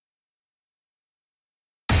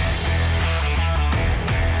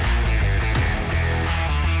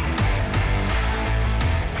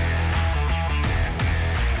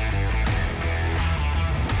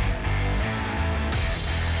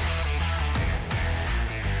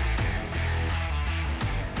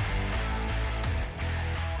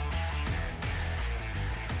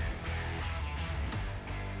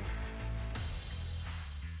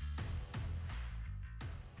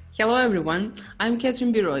Hello, everyone. I'm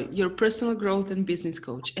Catherine Biroy, your personal growth and business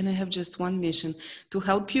coach, and I have just one mission to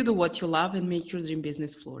help you do what you love and make your dream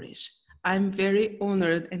business flourish. I'm very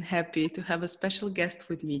honored and happy to have a special guest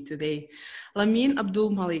with me today. Lameen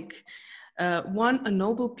Abdul-Malik won a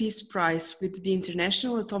Nobel Peace Prize with the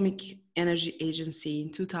International Atomic Energy Agency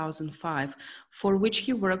in 2005, for which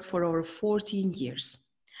he worked for over 14 years.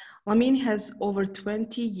 Lameen has over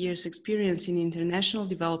 20 years experience in international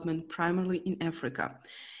development, primarily in Africa.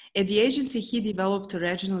 At the agency, he developed a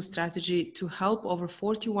regional strategy to help over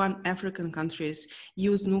 41 African countries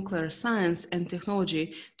use nuclear science and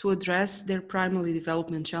technology to address their primary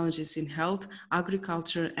development challenges in health,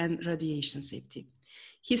 agriculture, and radiation safety.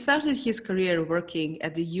 He started his career working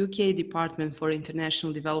at the UK Department for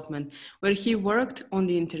International Development, where he worked on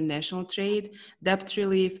the international trade, debt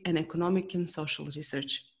relief, and economic and social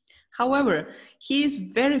research. However, he is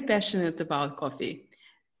very passionate about coffee.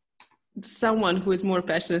 Someone who is more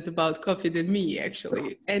passionate about coffee than me,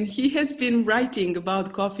 actually. And he has been writing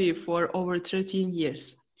about coffee for over 13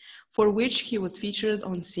 years, for which he was featured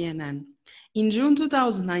on CNN. In June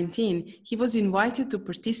 2019, he was invited to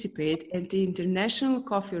participate at the International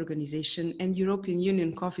Coffee Organization and European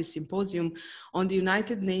Union Coffee Symposium on the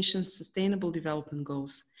United Nations Sustainable Development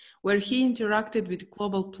Goals, where he interacted with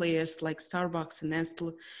global players like Starbucks and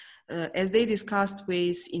Nestle, as they discussed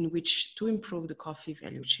ways in which to improve the coffee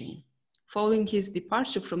value chain. Following his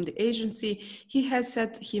departure from the agency, he has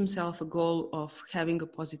set himself a goal of having a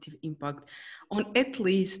positive impact on at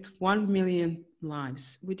least 1 million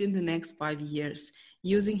lives within the next 5 years,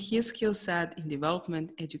 using his skill set in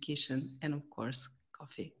development, education, and of course,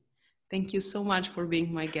 coffee. Thank you so much for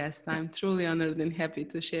being my guest. I'm truly honored and happy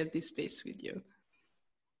to share this space with you.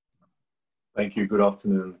 Thank you. Good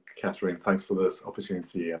afternoon, Catherine. Thanks for this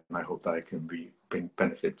opportunity, and I hope that I can bring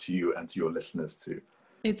benefit to you and to your listeners too.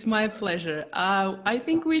 It's my pleasure. I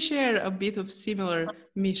think we share a bit of similar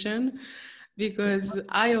mission, because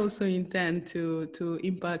I also intend to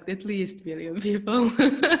impact at least 1 million people.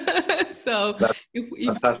 So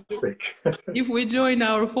fantastic. If we join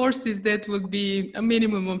our forces, that would be a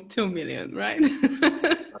minimum of 2 million, right?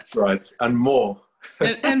 That's right, and more.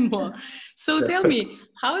 and more. So Tell me,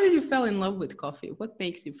 how did you fall in love with coffee? What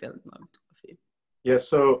makes you fall in love with coffee? Yeah,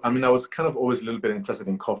 so I was kind of always a little bit interested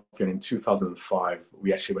in coffee, and in 2005,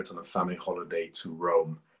 we actually went on a family holiday to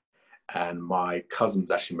Rome, and my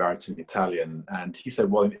cousin's actually married to an Italian, and he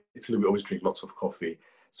said, well, in Italy, we always drink lots of coffee.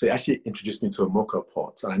 So he actually introduced me to a mocha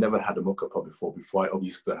pot, and I never had a mocha pot before. Before, I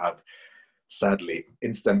used to have, sadly,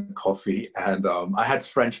 instant coffee, and I had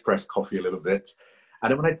French press coffee a little bit.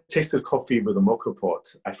 And then when I tasted coffee with a mocha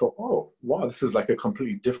pot, I thought, oh, wow, this is like a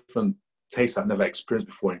completely different taste I've never experienced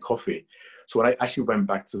before in coffee. So when I actually went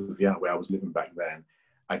back to Vienna, where I was living back then,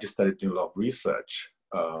 I just started doing a lot of research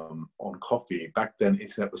on coffee. Back then,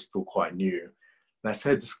 internet was still quite new. And I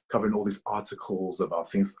started discovering all these articles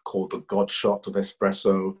about things called the God shot of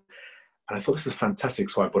espresso. And I thought, this is fantastic.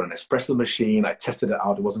 So I bought an espresso machine. I tested it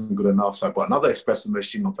out. It wasn't good enough. So I bought another espresso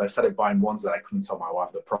machine. So I started buying ones that I couldn't tell my wife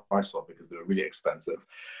the price of because they were really expensive.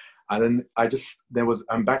 And then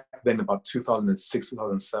I'm back then about 2006,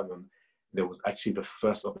 2007, there was actually the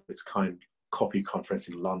first of its kind coffee conference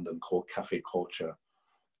in London called Cafe Culture.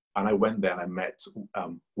 And I went there and I met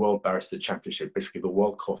World Barista Championship, basically the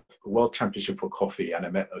World Championship for coffee. And I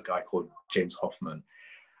met a guy called James Hoffman.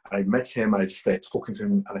 I met him and I just started talking to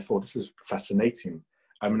him, and I thought, this is fascinating.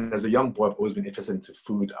 As a young boy, I've always been interested into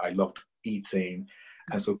food. I loved eating.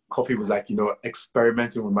 And so coffee was like,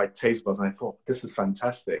 experimenting with my taste buds. And I thought, this is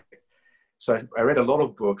fantastic. So I read a lot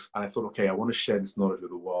of books, and I thought, okay, I want to share this knowledge with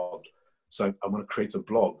the world. So I want to create a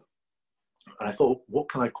blog. And I thought, what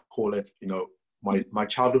can I call it? My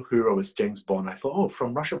childhood hero is James Bond. I thought,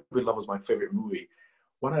 From Russia with Love was my favorite movie.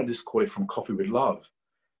 Why don't I just call it From Coffee with Love?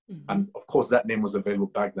 Mm-hmm. And of course, that name was available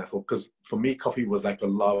back then. I thought, because for me, coffee was like a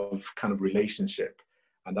love kind of relationship.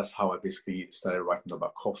 And that's how I basically started writing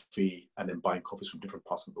about coffee, and then buying coffees from different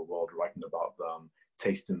parts of the world, writing about them,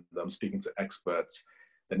 tasting them, speaking to experts.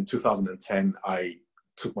 Then in 2010, I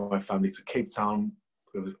took my family to Cape Town.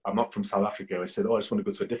 I'm not from South Africa. I said, I just want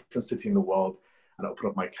to go to a different city in the world, and I opened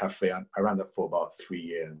up my cafe. And I ran that for about 3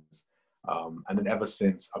 years. And then ever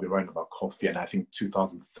since, I've been writing about coffee. And I think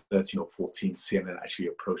 2013 or 14, CNN actually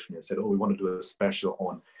approached me and said, we want to do a special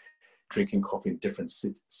on drinking coffee in different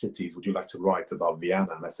cities. Would you like to write about Vienna?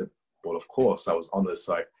 And I said, well, of course. I was honored.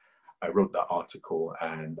 So I wrote that article,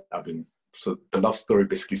 and so the love story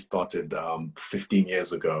basically started 15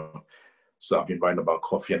 years ago. So I've been writing about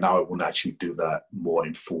coffee, and now I want to actually do that more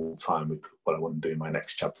in full time with what I want to do in my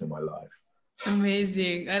next chapter in my life.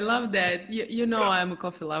 Amazing. I love that. I'm a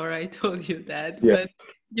coffee lover. I told you that. Yeah. But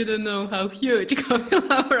You don't know how huge coffee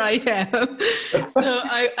lover I am. So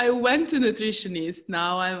I went to nutritionist.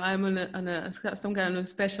 Now I'm on some kind of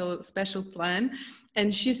special plan.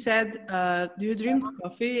 And she said, do you drink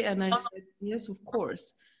coffee? And I said, yes, of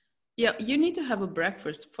course. Yeah, you need to have a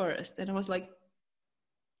breakfast first. And I was like,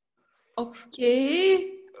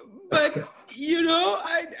 okay, but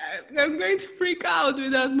I'm going to freak out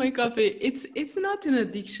without my coffee. It's not an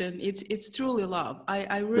addiction. It's truly love.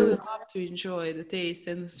 I really love to enjoy the taste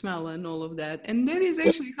and the smell and all of that. And that is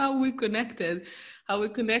actually how we connected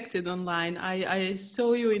online. I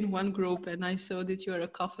saw you in one group and I saw that you're a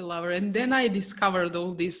coffee lover. And then I discovered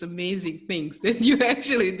all these amazing things that you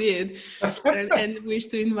actually did, and wish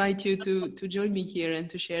to invite you to join me here and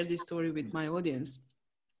to share this story with my audience.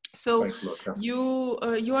 So Thanks a lot. Yeah.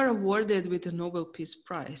 you are awarded with a Nobel Peace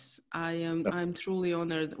Prize. I'm truly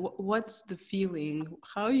honored. What's the feeling?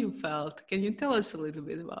 How you felt? Can you tell us a little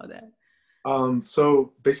bit about that?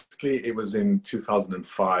 So basically it was in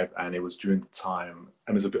 2005 and it was during the time,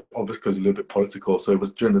 and it was a bit obvious because a little bit political. So it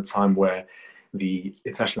was during the time where the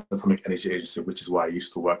International Atomic Energy Agency, which is what I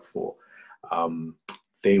used to work for,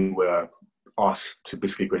 they were asked to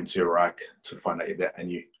basically go into Iraq to find out if there are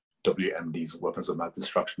any WMDs, weapons of mass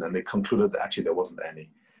destruction, and they concluded that actually there wasn't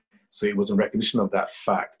any. So it was in recognition of that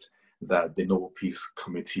fact that the Nobel Peace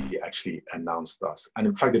Committee actually announced us. And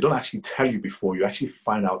in fact, they don't actually tell you before, you actually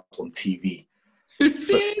find out on TV.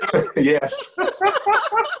 So, yes.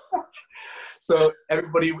 So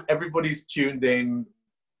everybody's tuned in.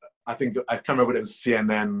 I can't remember whether it was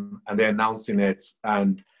CNN, and they're announcing it.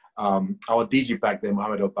 And our DG back then,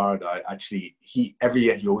 Mohammed Al-Baradei, actually, every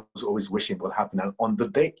year he was always wishing what happened. And on the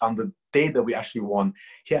day that we actually won,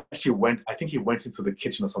 he actually went into the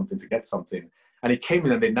kitchen or something to get something. And he came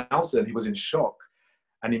in and they announced it and he was in shock.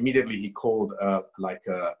 And immediately he called a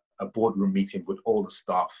boardroom meeting with all the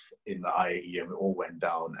staff in the IAE, and we all went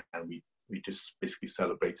down and we just basically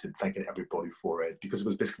celebrated, thanking everybody for it, because it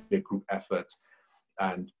was basically a group effort.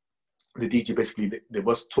 And the DG basically, there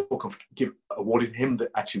was talk of awarding him the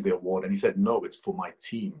award, and he said, no, it's for my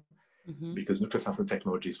team, because nuclear science and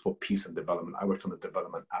technology is for peace and development. I worked on the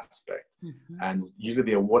development aspect, and usually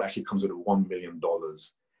the award actually comes with $1 million,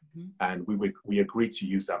 and we agreed to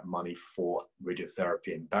use that money for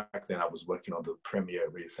radiotherapy. And back then I was working on the premier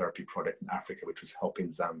radiotherapy project in Africa, which was helping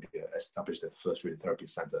Zambia establish their first radiotherapy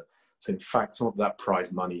center. So in fact, some of that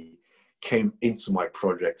prize money came into my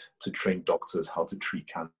project to train doctors how to treat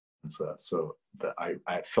cancer. So that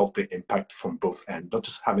I felt the impact from both ends, not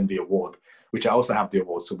just having the award, which I also have the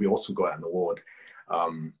award. So we also got an award,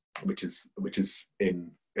 which is we're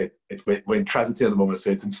in transit at the moment,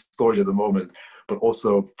 so it's in storage at the moment. But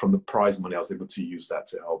also from the prize money, I was able to use that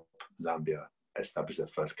to help Zambia establish their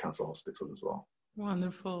first cancer hospital as well.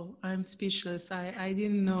 Wonderful. I'm speechless. I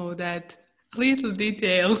didn't know that little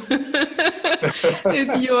detail.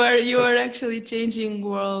 You are actually changing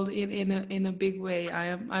world in a big way.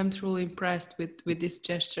 I'm truly impressed with this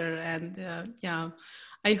gesture, and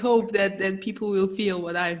I hope that people will feel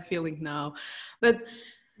what I'm feeling now. But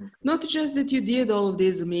not just that you did all of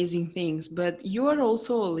these amazing things, but you are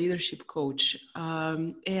also a leadership coach,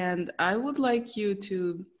 and I would like you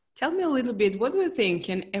to tell me a little bit. What do you think?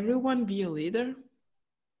 Can everyone be a leader?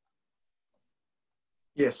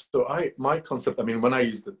 Yes, so my concept, I mean, when I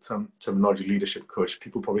use the terminology leadership coach,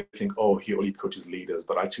 people probably think, oh, he only coaches leaders,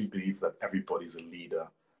 but I actually believe that everybody's a leader,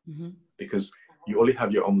 because you only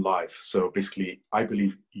have your own life. So basically, I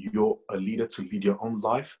believe you're a leader to lead your own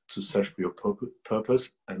life, to search for your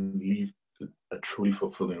purpose and live a truly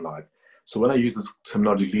fulfilling life. So when I use this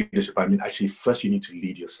terminology leadership, I mean, actually, first you need to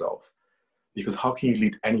lead yourself, because how can you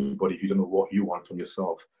lead anybody if you don't know what you want from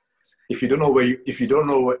yourself? If you don't know if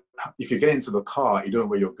you get into the car, you don't know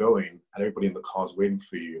where you're going, and everybody in the car is waiting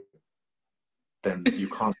for you, then you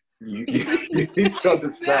can't. You need to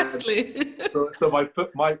understand. Exactly.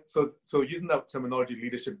 So using that terminology,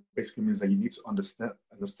 leadership basically means that you need to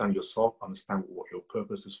understand yourself, understand what your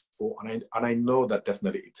purpose is for, and I know that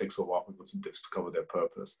definitely it takes a while for people to discover their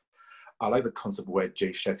purpose. I like the concept where Jay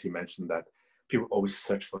Shetty mentioned that people always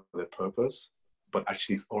search for their purpose, but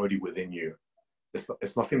actually it's already within you.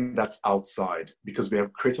 It's nothing that's outside, because we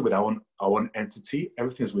have created with our own entity.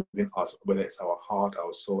 Everything is within us, whether it's our heart,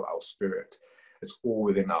 our soul, our spirit. It's all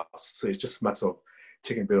within us. So it's just a matter of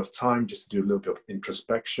taking a bit of time just to do a little bit of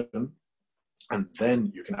introspection. And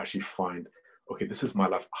then you can actually find, okay, this is my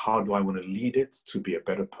life. How do I want to lead it to be a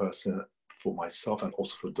better person for myself and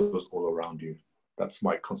also for those all around you? That's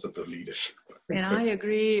my concept of leadership. And I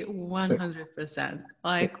agree 100%,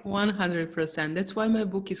 like 100%. That's why my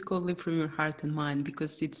book is called Live from Your Heart and Mind,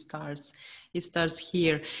 because it starts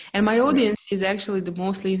here. And my audience is actually the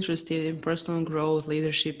mostly interested in personal growth,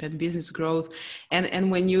 leadership, and business growth.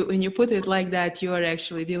 And when you put it like that, you are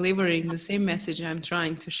actually delivering the same message I'm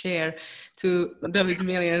trying to share to those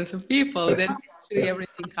millions of people, that actually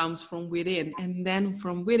everything comes from within, and then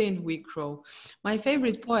from within we grow. My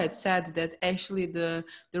favorite poet said that actually the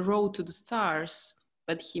road to the stars,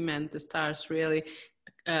 but he meant the stars really,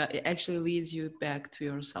 it actually leads you back to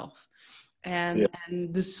yourself. Yeah,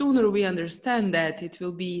 And the sooner we understand that, it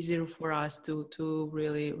will be easier for us to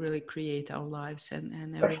really create our lives and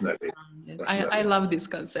everything definitely. around it. I Definitely. love this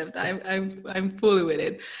concept. I'm fully with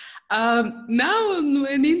it. Now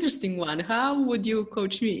an interesting one. How would you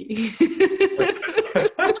coach me?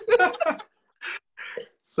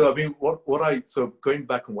 So I mean, so going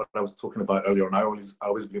back on what I was talking about earlier on, I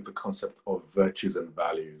always believe the concept of virtues and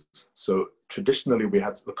values. So traditionally, we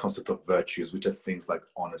had the concept of virtues, which are things like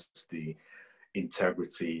honesty,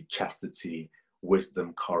 integrity, chastity,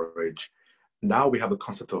 wisdom, courage. Now we have the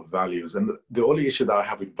concept of values, and the only issue that I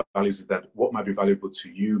have with values is that what might be valuable to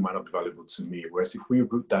you might not be valuable to me. Whereas if we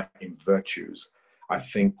root that in virtues, I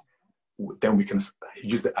think then we can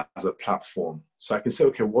use it as a platform. So I can say,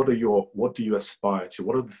 okay, what do you aspire to?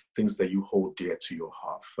 What are the things that you hold dear to your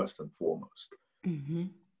heart, first and foremost? Mm-hmm.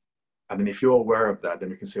 And then if you're aware of that,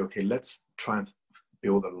 then we can say, okay, let's try and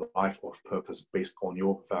build a life of purpose based on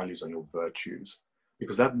your values and your virtues,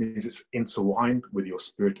 because that means it's intertwined with your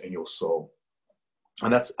spirit and your soul.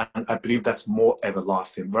 And I believe that's more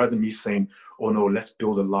everlasting, rather than me saying, oh no, let's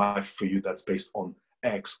build a life for you that's based on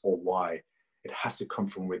X or Y. It has to come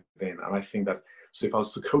from within. And I think that, so if I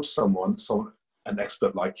was to coach an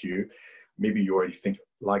expert like you, maybe you already think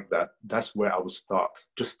like that, that's where I would start,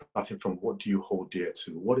 just starting from what do you hold dear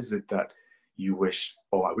to? What is it that you wish,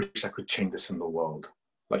 oh, I wish I could change this in the world?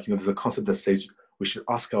 Like, there's a concept that says we should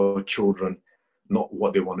ask our children not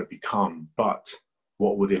what they want to become, but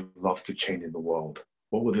what would they love to change in the world?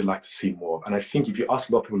 What would they like to see more of? And I think if you ask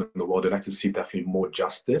a lot of people in the world, they like to see definitely more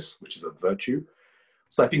justice, which is a virtue.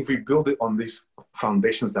 So I think if we build it on these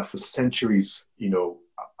foundations that for centuries,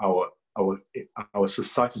 our our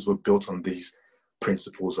societies were built on these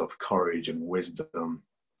principles of courage and wisdom,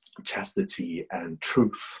 chastity and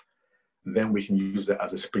truth, then we can use that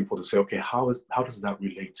as a springboard to say, okay, how does that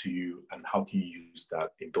relate to you, and how can you use that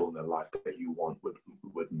in building a life that you want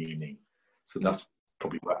with meaning? So that's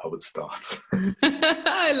probably where I would start.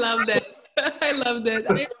 I love that. I love that.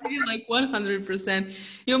 I agree like 100%.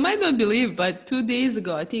 You might not believe, but 2 days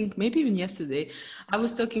ago, I think maybe even yesterday, I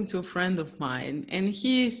was talking to a friend of mine, and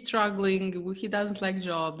he's struggling. He doesn't like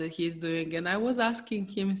job that he's doing. And I was asking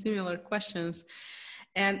him similar questions.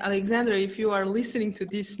 And Alexander, if you are listening to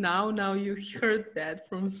this now you heard that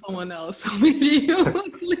from someone else. So maybe you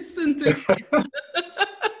would listen to it.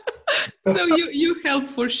 So you help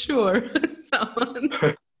for sure someone.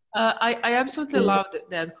 I absolutely love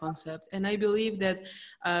that concept, and I believe that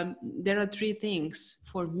there are three things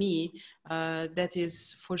for me that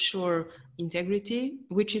is for sure integrity,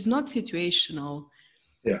 which is not situational.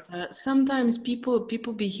 Yeah. Sometimes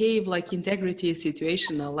people behave like integrity is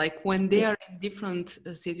situational, like when they are in different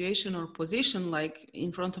situation or position, like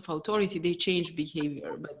in front of authority, they change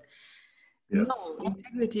behavior. But Yes. no,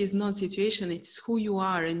 integrity is not situation, it's who you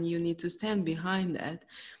are, and you need to stand behind that.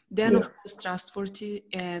 Then, of course, trustworthy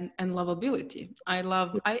and lovability. I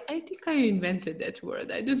think I invented that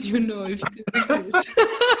word. I don't even know if it exists.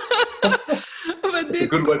 But It's a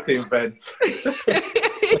good word to invent.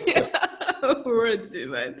 Word to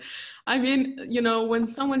invent. I mean, when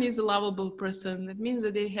someone is a lovable person, that means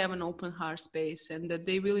that they have an open heart space and that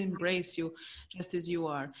they will embrace you just as you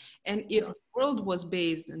are. And if the world was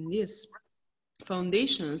based on this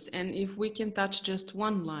foundations, and if we can touch just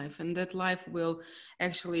one life, and that life will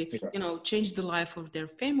actually change the life of their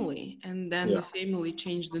family, and then the family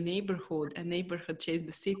change the neighborhood, and neighborhood change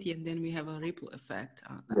the city, and then we have a ripple effect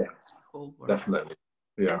on the whole world. Definitely.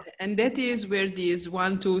 And that is where these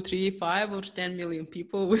 1, 2, 3, 5 or 10 million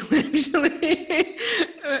people will actually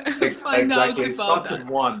find out Exactly. about It starts that. in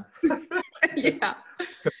one. Yeah.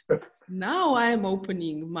 Now I'm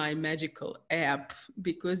opening my magical app,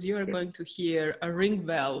 because you are going to hear a ring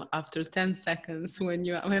bell after 10 seconds when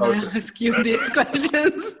I ask you these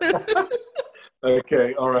questions.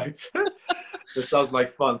 Okay, all right. This sounds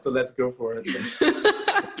like fun, so let's go for it.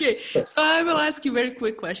 Okay, so I will ask you very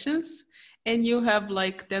quick questions, and you have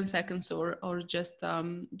like 10 seconds or just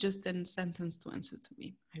 10 sentences to answer to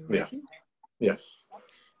me. Are you ready? Yes.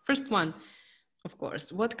 First one, of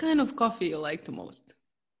course. What kind of coffee you like the most?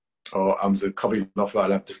 Oh, I'm a coffee lover. I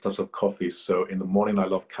love different types of coffee. So in the morning, I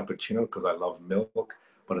love cappuccino because I love milk.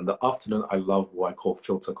 But in the afternoon, I love what I call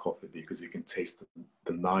filter coffee because you can taste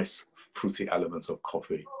the nice fruity elements of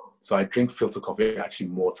coffee. So I drink filter coffee actually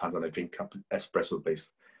more times than I drink espresso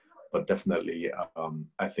based. But definitely,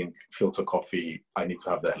 I think filter coffee, I need to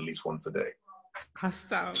have that at least once a day.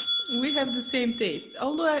 Awesome. We have the same taste.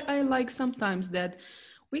 Although I like sometimes that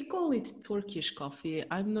we call it Turkish coffee.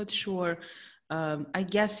 I'm not sure. I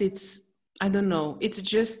guess I don't know. It's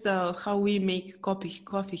just how we make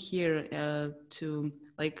coffee here to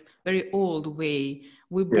like very old way.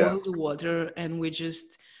 We Yeah. boil the water and we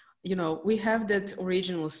just, we have that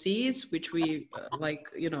original seeds, which we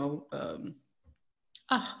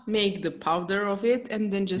make the powder of it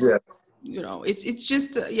and then just Yes. it's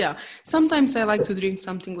just yeah, sometimes I like to drink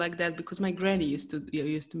something like that because my granny used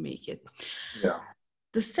to make it. Yeah.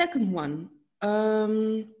 The second one,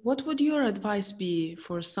 what would your advice be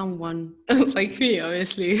for someone like me,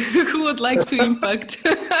 obviously, who would like to impact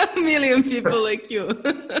a million people like you?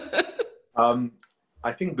 Um,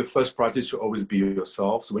 I think the first priority should always be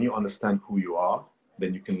yourself. So when you understand who you are,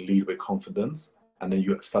 then you can lead with confidence, and then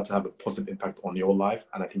you start to have a positive impact on your life.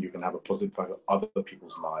 And I think you can have a positive impact on other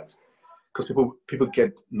people's lives. Because people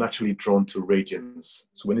get naturally drawn to radiance.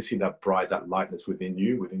 So when you see that bright, that lightness within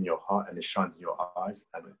you, within your heart, and it shines in your eyes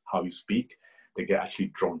and how you speak, they get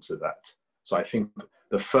actually drawn to that. So I think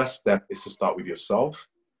the first step is to start with yourself,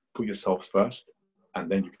 put yourself first, and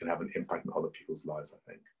then you can have an impact on other people's lives, I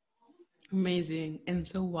think. Amazing and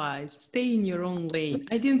so wise. Stay in your own lane.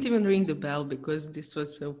 I didn't even ring the bell because this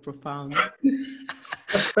was so profound.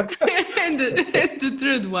 And the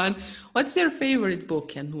third one, what's your favorite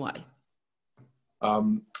book and why?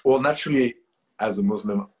 Well, naturally, as a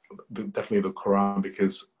Muslim, definitely the Quran,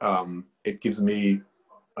 because it gives me,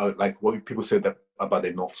 like what people say that about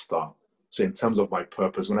a North Star. So in terms of my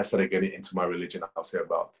purpose, when I started getting into my religion, I'll say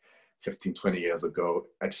about 15, 20 years ago,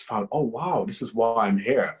 I just found, oh, wow, this is why I'm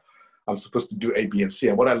here. I'm supposed to do A, B, and C.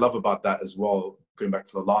 And what I love about that as well, going back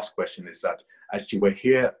to the last question, is that actually we're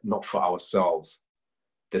here not for ourselves.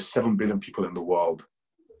 There's 7 billion people in the world.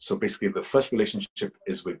 So basically the first relationship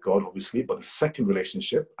is with God, obviously, but the second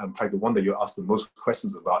relationship, and in fact, the one that you asked the most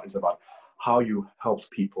questions about is about how you helped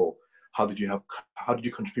people. How did you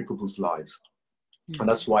contribute people's lives? And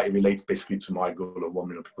that's why it relates basically to my goal of 1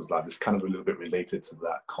 million people's lives. It's kind of a little bit related to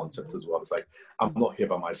that concept as well. It's like, I'm not here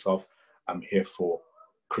by myself. I'm here for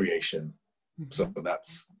creation. So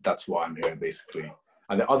that's why I'm here basically.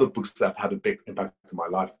 And the other books that have had a big impact on my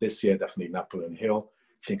life this year, definitely Napoleon Hill,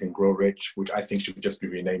 Think and Grow Rich, which I think should just be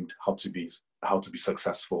renamed How to Be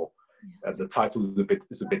Successful. Yes. The title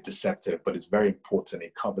is a bit deceptive, but it's very important.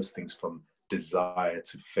 It covers things from desire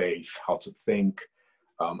to faith, how to think.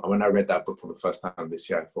 And when I read that book for the first time this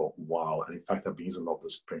year, I thought, wow. And in fact, I've been using a lot of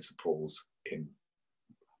those principles in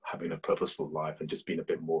having a purposeful life and just being a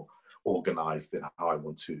bit more organized in how I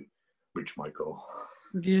want to reach my goal.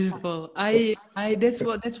 Beautiful.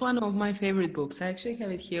 That's one of my favorite books. I actually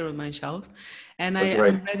have it here on my shelf, and Oh, I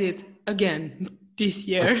great. read it again this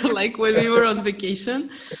year, like when we were on vacation.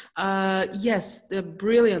 Yes, the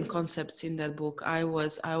brilliant concepts in that book. I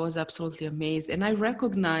was absolutely amazed, and I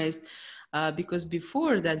recognized. Because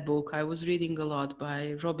before that book, I was reading a lot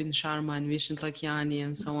by Robin Sharma and Vishen Lakiani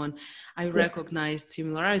and so on. I Yeah, recognized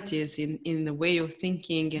similarities in the way of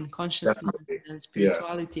thinking and consciousness definitely. and Yeah,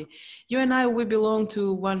 spirituality. You and I, we belong to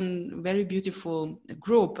one very beautiful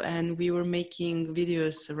group, and we were making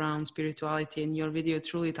videos around spirituality, and your video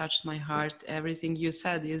truly touched my heart. Everything you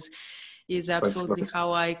said is thanks a absolutely lot. how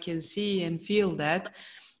I can see and feel that.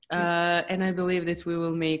 And I believe that we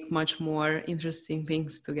will make much more interesting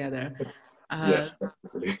things together. Uh, Yes,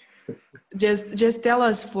 definitely. just tell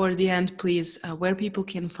us for the end, please, where people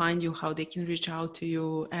can find you, how they can reach out to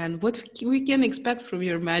you, and what we can expect from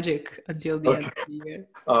your magic until the end Okay. of the year.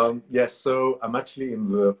 Yes, so I'm actually in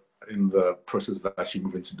the process of actually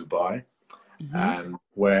moving to Dubai, Mm-hmm. and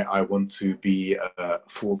where I want to be a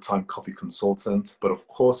full-time coffee consultant. But of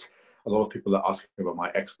course, a lot of people are asking about my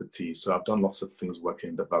expertise. So I've done lots of things working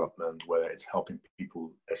in development, where it's helping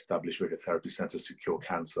people establish radiotherapy centers to cure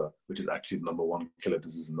cancer, which is actually the #1 killer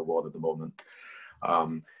disease in the world at the moment.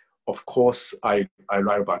 Um, of course, I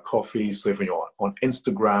write about coffee. So if you're on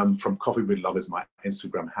Instagram, From Coffee with Love is my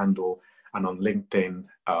Instagram handle. And on LinkedIn,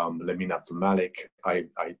 Lameen Abdul-Malik,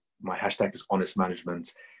 my hashtag is honest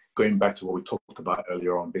management. Going back to what we talked about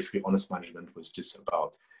earlier on, basically honest management was just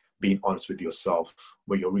about being honest with yourself,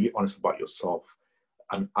 where you're really honest about yourself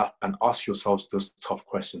and ask yourselves those tough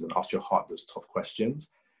questions and ask your heart those tough questions.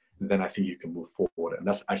 And then I think you can move forward. And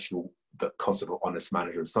that's actually the concept of honest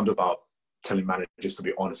management. It's not about telling managers to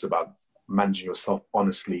be honest about managing yourself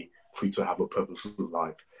honestly for you to have a purposeful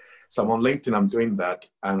life. So I'm on LinkedIn, I'm doing that,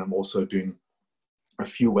 and I'm also doing a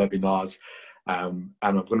few webinars, and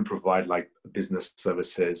I'm going to provide like business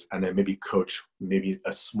services, and then maybe coach maybe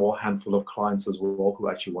a small handful of clients as well who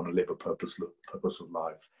actually want to live a purposeful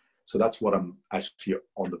life. So that's what I'm actually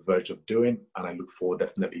on the verge of doing, and I look forward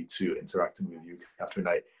definitely to interacting with you, Catherine.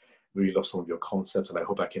 I really love some of your concepts, and I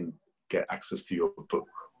hope I can get access to your book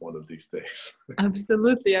one of these days.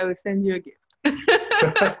 Absolutely, I will send you a gift.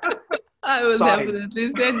 I will definitely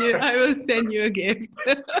send you a gift.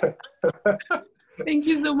 Thank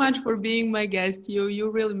you so much for being my guest.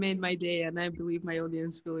 You really made my day, and I believe my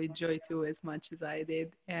audience will enjoy too as much as I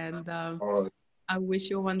did. And I wish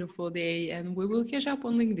you a wonderful day, and we will catch up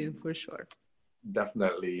on LinkedIn for sure.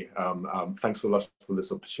 Definitely. Thanks a lot for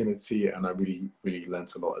this opportunity, and I really, really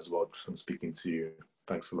learned a lot as well from speaking to you.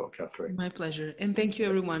 Thanks a lot, Catherine. My pleasure. And thank you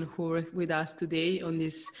everyone who were with us today on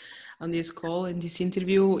this call and this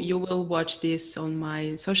interview. You will watch this on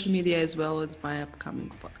my social media as well as my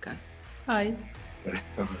upcoming podcast. Bye.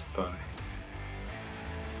 Bye.